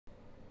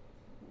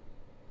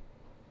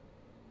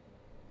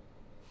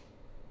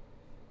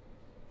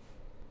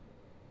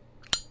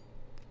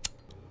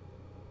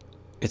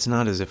It's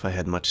not as if I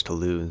had much to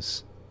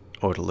lose,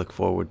 or to look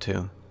forward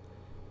to.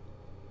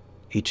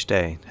 Each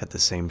day had the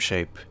same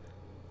shape: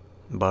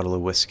 a bottle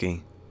of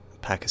whiskey, a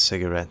pack of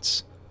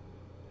cigarettes,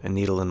 a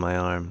needle in my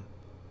arm,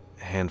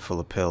 a handful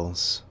of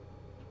pills,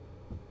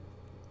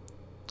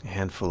 a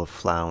handful of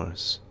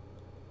flowers.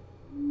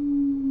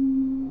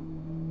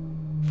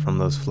 From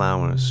those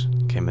flowers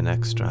came an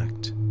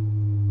extract.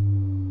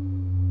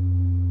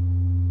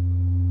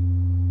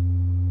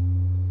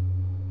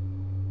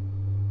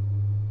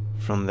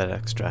 From that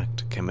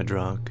extract came a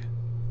drug.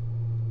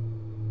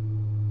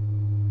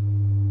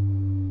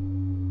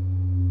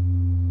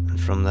 And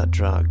from that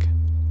drug,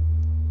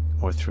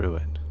 or through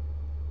it,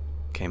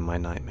 came my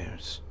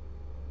nightmares.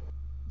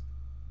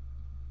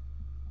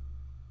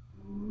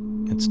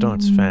 It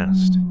starts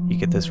fast. You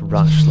get this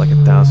rush like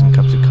 1,000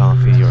 cups of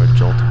coffee or a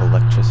jolt of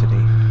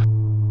electricity.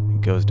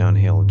 It goes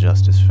downhill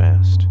just as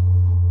fast.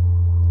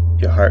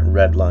 Your heart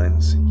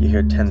redlines. You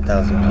hear 10,000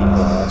 people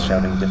all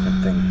shouting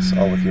different things,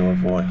 all with your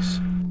voice.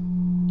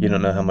 You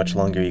don't know how much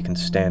longer you can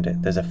stand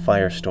it. There's a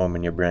firestorm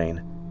in your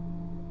brain.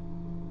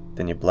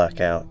 Then you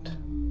black out.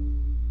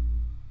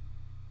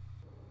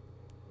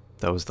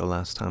 That was the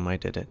last time I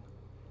did it.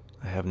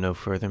 I have no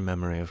further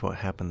memory of what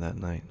happened that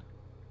night.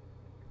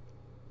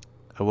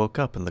 I woke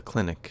up in the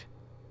clinic.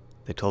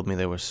 They told me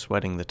they were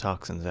sweating the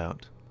toxins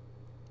out.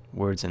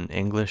 Words in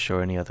English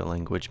or any other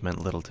language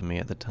meant little to me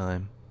at the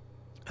time.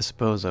 I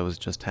suppose I was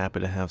just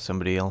happy to have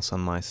somebody else on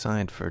my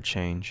side for a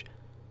change.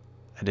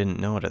 I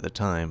didn't know it at the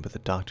time, but the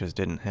doctors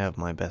didn't have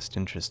my best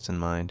interests in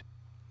mind.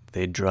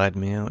 They dried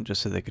me out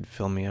just so they could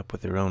fill me up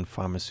with their own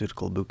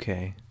pharmaceutical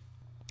bouquet.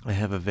 I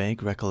have a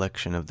vague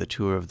recollection of the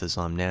tour of the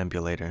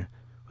Somnambulator,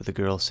 with a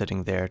girl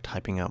sitting there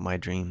typing out my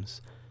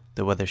dreams,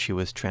 though whether she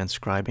was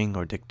transcribing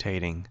or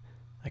dictating,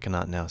 I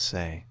cannot now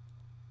say.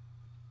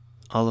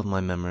 All of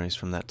my memories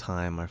from that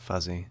time are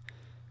fuzzy,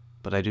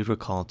 but I do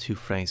recall two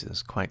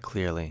phrases quite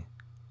clearly: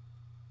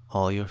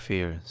 all your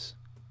fears,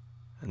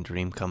 and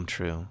dream come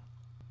true.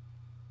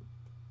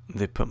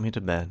 They put me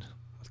to bed,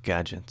 with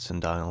gadgets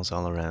and dials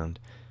all around,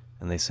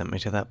 and they sent me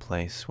to that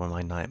place where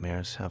my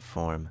nightmares have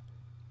form,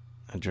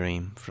 a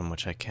dream from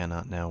which I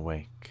cannot now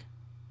wake.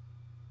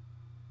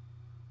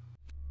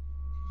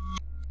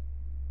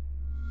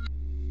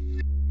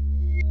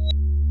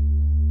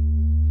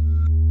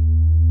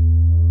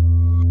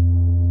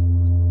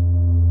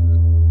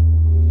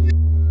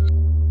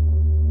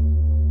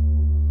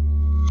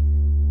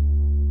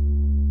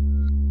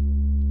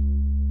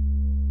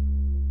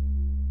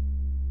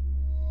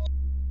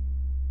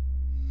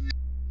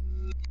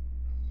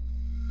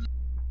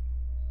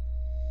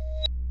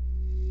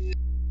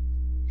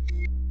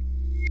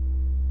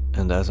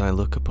 And as I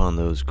look upon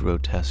those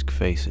grotesque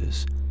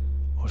faces,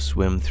 or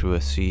swim through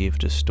a sea of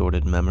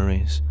distorted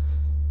memories,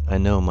 I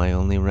know my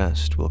only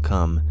rest will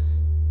come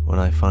when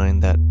I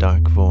find that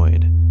dark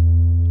void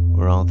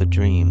where all the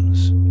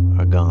dreams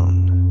are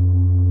gone.